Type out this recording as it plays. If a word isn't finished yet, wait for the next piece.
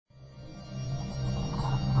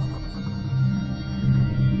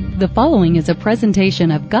The following is a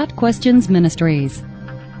presentation of Got Questions Ministries.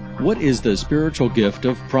 What is the spiritual gift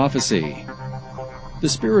of prophecy? The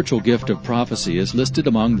spiritual gift of prophecy is listed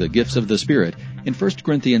among the gifts of the Spirit in 1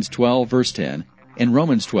 Corinthians 12, verse 10, and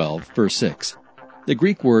Romans 12, verse 6. The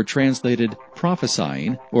Greek word translated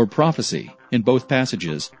prophesying or prophecy in both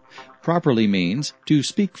passages properly means to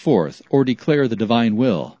speak forth or declare the divine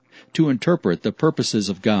will, to interpret the purposes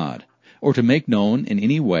of God, or to make known in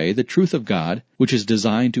any way the truth of God, which is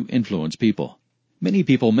designed to influence people. Many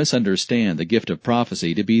people misunderstand the gift of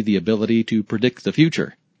prophecy to be the ability to predict the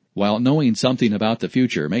future. While knowing something about the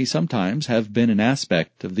future may sometimes have been an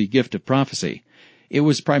aspect of the gift of prophecy, it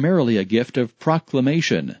was primarily a gift of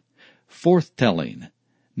proclamation, forthtelling,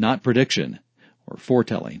 not prediction or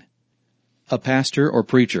foretelling. A pastor or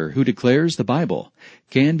preacher who declares the Bible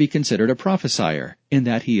can be considered a prophesier in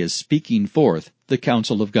that he is speaking forth the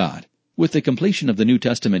counsel of God. With the completion of the New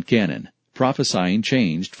Testament canon, prophesying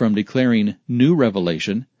changed from declaring new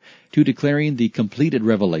revelation to declaring the completed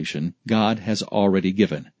revelation God has already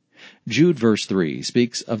given. Jude verse 3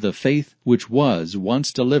 speaks of the faith which was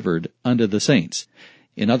once delivered unto the saints.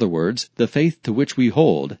 In other words, the faith to which we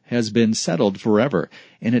hold has been settled forever,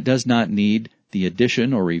 and it does not need the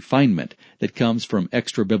addition or refinement that comes from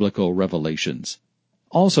extra-biblical revelations.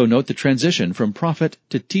 Also note the transition from prophet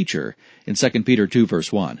to teacher in 2 Peter 2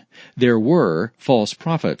 verse 1. There were false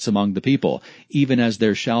prophets among the people, even as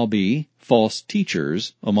there shall be false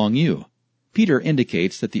teachers among you. Peter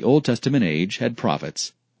indicates that the Old Testament age had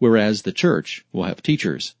prophets, whereas the church will have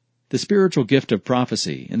teachers. The spiritual gift of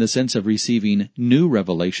prophecy, in the sense of receiving new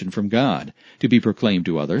revelation from God to be proclaimed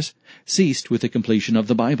to others, ceased with the completion of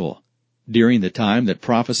the Bible. During the time that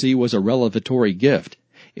prophecy was a revelatory gift,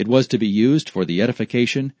 it was to be used for the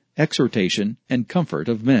edification, exhortation, and comfort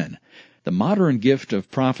of men. The modern gift of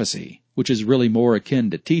prophecy, which is really more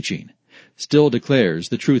akin to teaching, still declares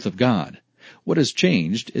the truth of God. What has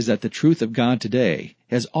changed is that the truth of God today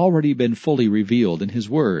has already been fully revealed in His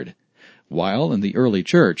Word, while in the early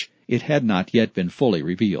church it had not yet been fully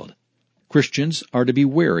revealed. Christians are to be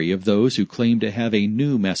wary of those who claim to have a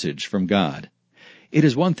new message from God. It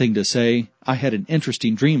is one thing to say, "I had an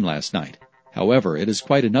interesting dream last night." However, it is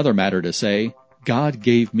quite another matter to say, "God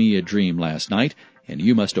gave me a dream last night, and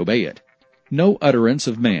you must obey it." No utterance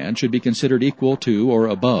of man should be considered equal to or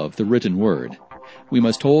above the written Word. We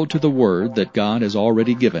must hold to the Word that God has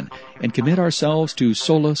already given, and commit ourselves to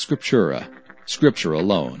sola scriptura, Scripture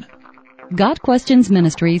alone. Got Questions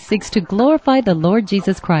Ministries seeks to glorify the Lord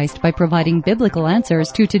Jesus Christ by providing biblical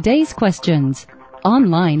answers to today's questions.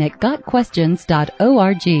 Online at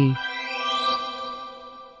gotquestions.org.